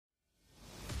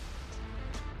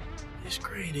This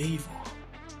great evil,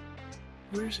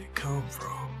 where's it come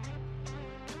from?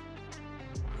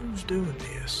 Who's doing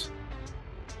this?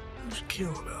 Who's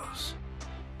killing us?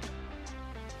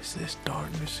 Is this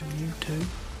darkness in you too?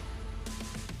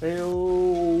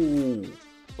 Hello!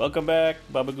 Welcome back,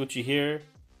 Baba Gucci here,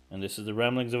 and this is the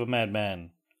Ramblings of a Madman.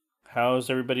 How's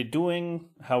everybody doing?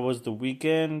 How was the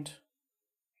weekend?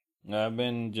 I've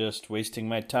been just wasting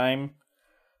my time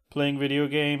playing video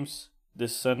games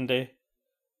this Sunday.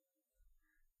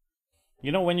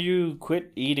 You know, when you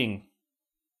quit eating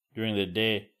during the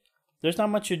day, there's not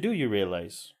much to do, you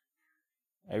realize.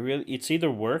 It's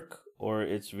either work or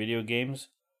it's video games.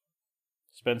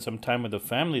 Spend some time with the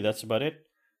family, that's about it.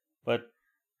 But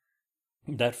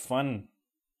that fun,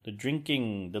 the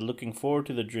drinking, the looking forward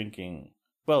to the drinking,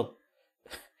 well,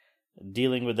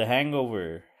 dealing with the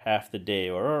hangover half the day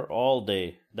or all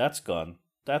day, that's gone.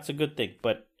 That's a good thing,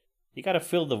 but you gotta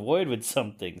fill the void with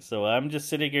something. So I'm just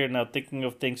sitting here now thinking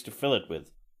of things to fill it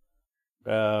with.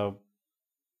 I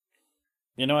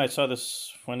saw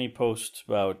this funny post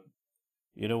about,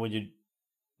 when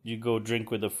you go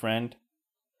drink with a friend.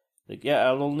 Like, yeah,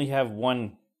 I'll only have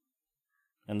one,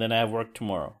 and then I have work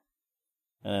tomorrow.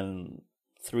 And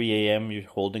 3 a.m., you're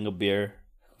holding a beer,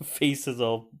 face is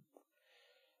all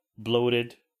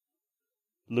bloated,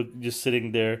 just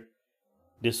sitting there,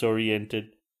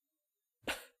 disoriented.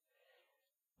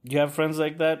 You have friends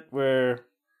like that where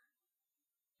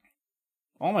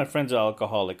all my friends are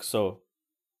alcoholics,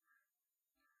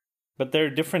 but they're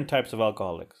different types of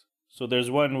alcoholics. So there's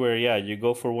one where, you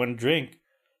go for one drink.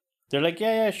 They're like,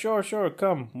 yeah, sure,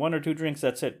 come. 1 or 2 drinks,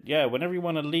 that's it. Yeah, whenever you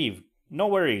want to leave, no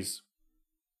worries.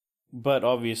 But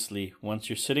obviously, once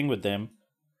you're sitting with them,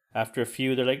 after a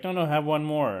few, they're like, no, have one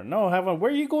more. No, have one. Where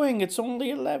are you going? It's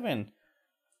only 11.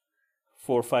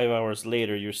 4 or 5 hours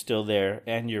later, you're still there,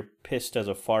 and you're pissed as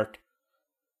a fart.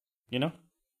 So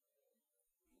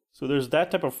there's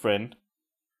that type of friend.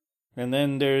 And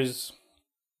then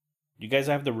you guys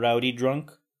have the rowdy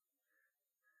drunk?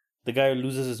 The guy who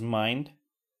loses his mind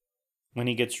when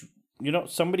he gets,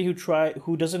 somebody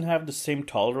who doesn't have the same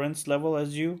tolerance level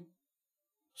as you,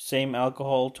 same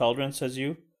alcohol tolerance as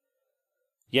you,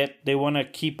 yet they want to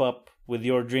keep up with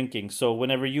your drinking. So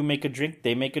whenever you make a drink,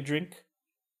 they make a drink.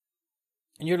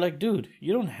 And you're like, dude,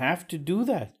 you don't have to do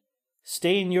that.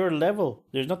 Stay in your level.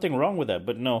 There's nothing wrong with that.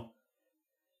 But no,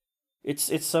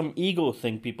 it's some ego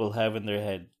thing people have in their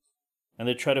head. And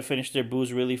they try to finish their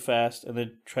booze really fast and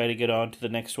then try to get on to the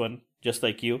next one, just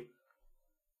like you.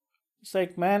 It's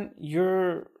like, man,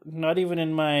 you're not even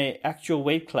in my actual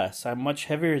weight class. I'm much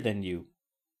heavier than you.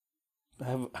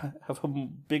 I have a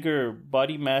bigger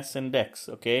body mass index,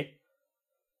 okay?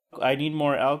 I need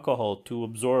more alcohol to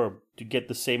absorb to get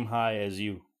the same high as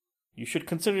you. You should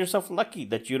consider yourself lucky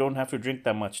that you don't have to drink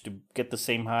that much to get the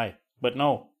same high. But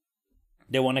no,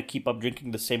 they want to keep up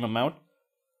drinking the same amount.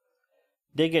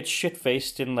 They get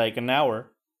shit-faced in like an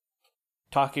hour,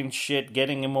 talking shit,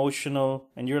 getting emotional,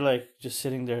 and you're like just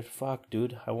sitting there, fuck,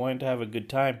 dude, I wanted to have a good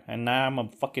time, and now I'm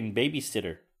a fucking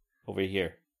babysitter over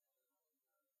here.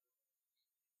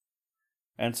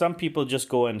 And some people just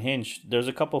go unhinged. There's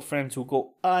a couple friends who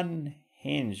go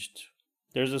unhinged.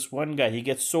 There's this one guy, he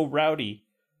gets so rowdy,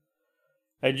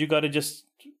 and you gotta just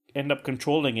end up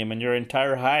controlling him, and your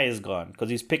entire high is gone,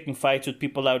 because he's picking fights with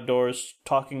people outdoors,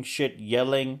 talking shit,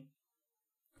 yelling.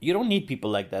 You don't need people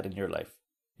like that in your life.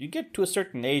 You get to a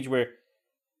certain age where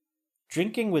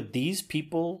drinking with these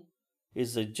people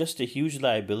is just a huge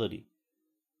liability.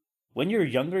 When you're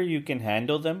younger, you can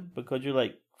handle them because you're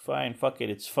like, fine, fuck it,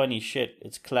 it's funny shit,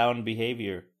 it's clown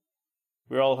behavior.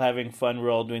 We're all having fun,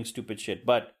 we're all doing stupid shit.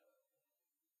 But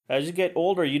as you get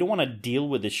older, you don't want to deal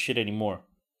with this shit anymore.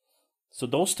 So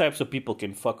those types of people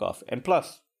can fuck off. And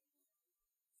plus,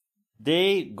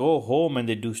 they go home and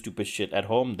they do stupid shit at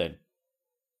home then.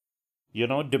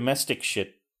 Domestic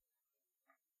shit.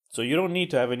 So you don't need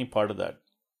to have any part of that.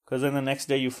 Because then the next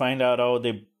day you find out,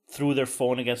 they threw their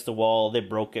phone against the wall, they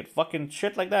broke it. Fucking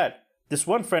shit like that. This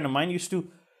one friend of mine used to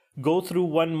go through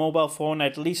one mobile phone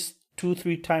at least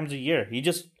 2-3 times a year. He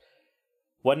just,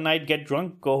 one night, get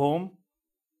drunk, go home,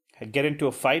 get into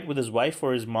a fight with his wife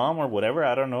or his mom or whatever,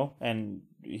 I don't know. And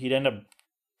he'd end up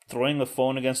throwing the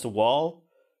phone against the wall.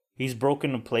 He's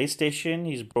broken a PlayStation.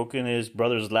 He's broken his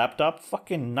brother's laptop.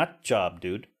 Fucking nut job,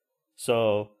 dude.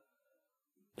 So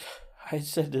I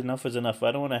said enough is enough.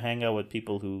 I don't want to hang out with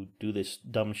people who do this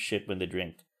dumb shit when they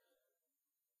drink.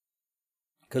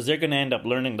 Because they're going to end up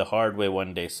learning the hard way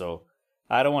one day. So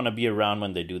I don't want to be around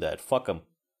when they do that. Fuck them.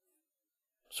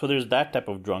 So there's that type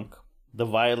of drunk. The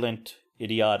violent,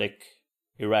 idiotic,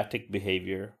 erratic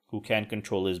behavior who can't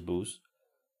control his booze.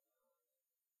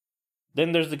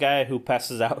 Then there's the guy who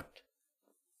passes out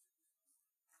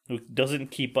who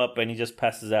doesn't keep up and he just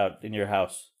passes out in your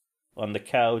house on the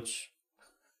couch.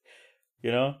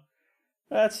 You know,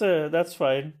 that's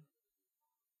fine.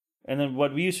 And then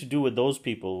what we used to do with those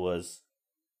people was,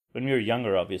 when we were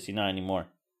younger, obviously not anymore,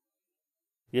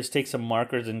 you just take some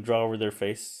markers and draw over their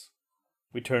face.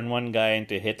 We turned one guy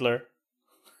into Hitler.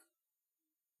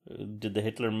 Did the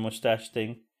Hitler mustache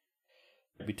thing.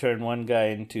 We turned one guy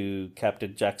into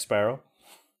Captain Jack Sparrow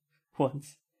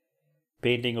once,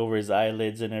 painting over his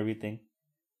eyelids and everything.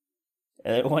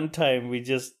 And at one time we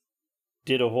just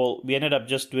we ended up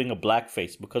just doing a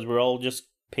blackface because we're all just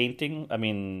using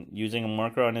a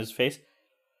marker on his face.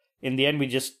 In the end, we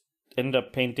just ended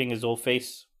up painting his whole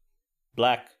face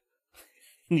black.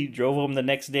 And he drove home the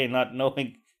next day not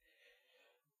knowing.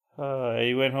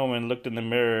 He went home and looked in the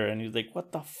mirror and he was like,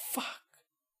 what the fuck?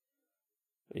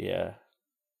 Yeah.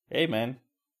 Hey, man.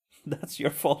 That's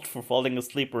your fault for falling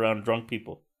asleep around drunk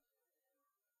people.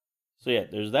 So yeah,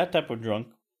 there's that type of drunk.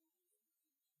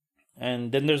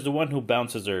 And then there's the one who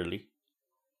bounces early.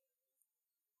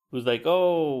 Who's like,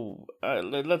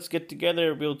 let's get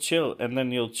together, we'll chill. And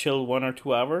then he'll chill 1 or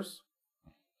 2 hours.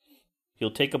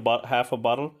 He'll take half a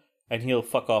bottle and he'll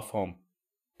fuck off home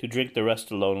to drink the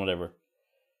rest alone, whatever.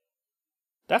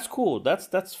 That's cool.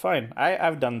 That's fine.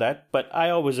 I've done that. But I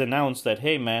always announce that,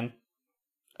 hey, man,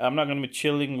 I'm not going to be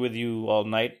chilling with you all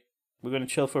night. We're going to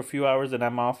chill for a few hours and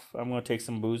I'm off. I'm going to take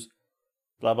some booze.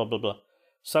 Blah, blah, blah, blah.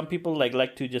 Some people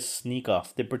like to just sneak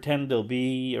off. They pretend they'll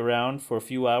be around for a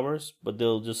few hours, but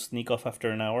they'll just sneak off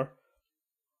after an hour.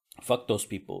 Fuck those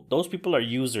people. Those people are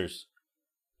users.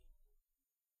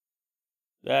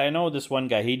 I know this one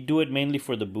guy. He'd do it mainly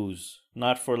for the booze,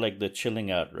 not for like the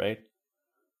chilling out, right?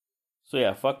 So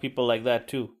yeah, fuck people like that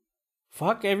too.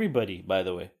 Fuck everybody, by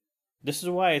the way. This is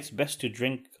why it's best to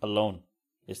drink alone.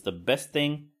 It's the best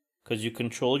thing because you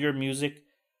control your music.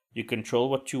 You control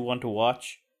what you want to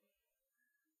watch.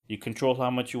 You control how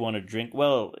much you want to drink.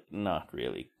 Well, not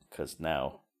really, because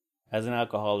now, as an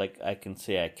alcoholic, I can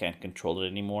say I can't control it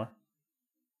anymore.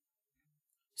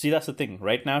 See, that's the thing.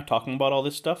 Right now, talking about all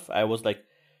this stuff, I was like,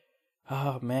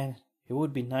 oh man, it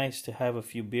would be nice to have a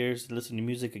few beers, listen to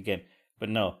music again. But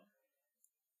no.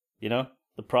 You know,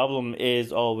 the problem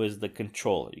is always the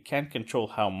control. You can't control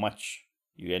how much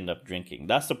you end up drinking.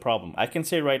 That's the problem. I can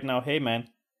say right now, hey man,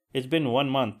 it's been 1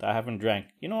 month, I haven't drank.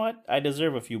 You know what? I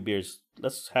deserve a few beers.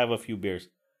 Let's have a few beers.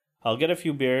 I'll get a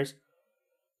few beers.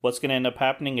 What's going to end up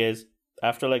happening is,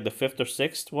 after like the 5th or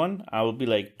 6th one, I will be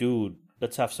like, dude,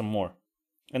 let's have some more.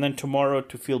 And then tomorrow,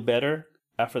 to feel better,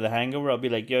 after the hangover, I'll be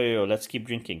like, yo, let's keep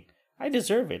drinking. I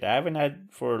deserve it. I haven't had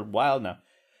for a while now.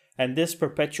 And this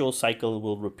perpetual cycle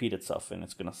will repeat itself and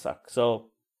it's going to suck. So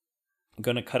I'm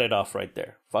going to cut it off right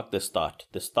there. Fuck this thought.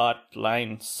 This thought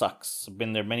line sucks. I've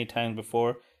been there many times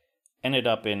before. Ended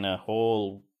up in a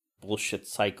whole bullshit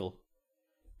cycle.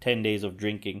 10 days of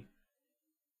drinking.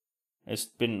 It's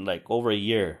been like over a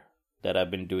year that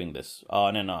I've been doing this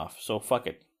on and off. So fuck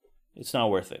it. It's not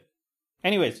worth it.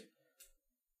 Anyways.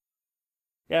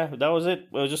 Yeah, that was it.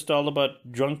 It was just all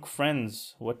about drunk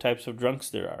friends. What types of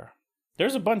drunks there are.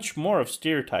 There's a bunch more of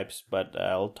stereotypes, but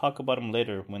I'll talk about them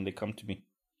later when they come to me.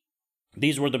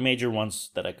 These were the major ones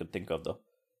that I could think of, though.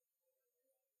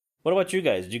 What about you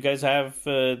guys? Do you guys have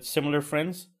similar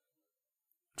friends?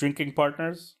 Drinking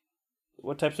partners?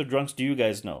 What types of drunks do you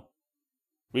guys know?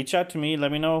 Reach out to me,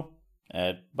 let me know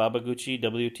at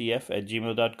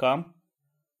babaguchiwtf@gmail.com.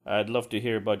 I'd love to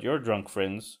hear about your drunk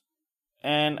friends.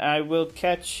 And I will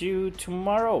catch you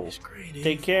tomorrow.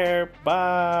 Take care.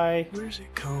 Bye. Where's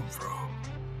it come from?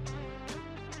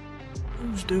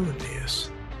 Who's doing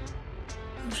this?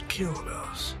 Who's killed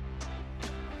us?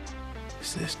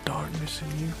 Is this darkness in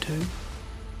you too?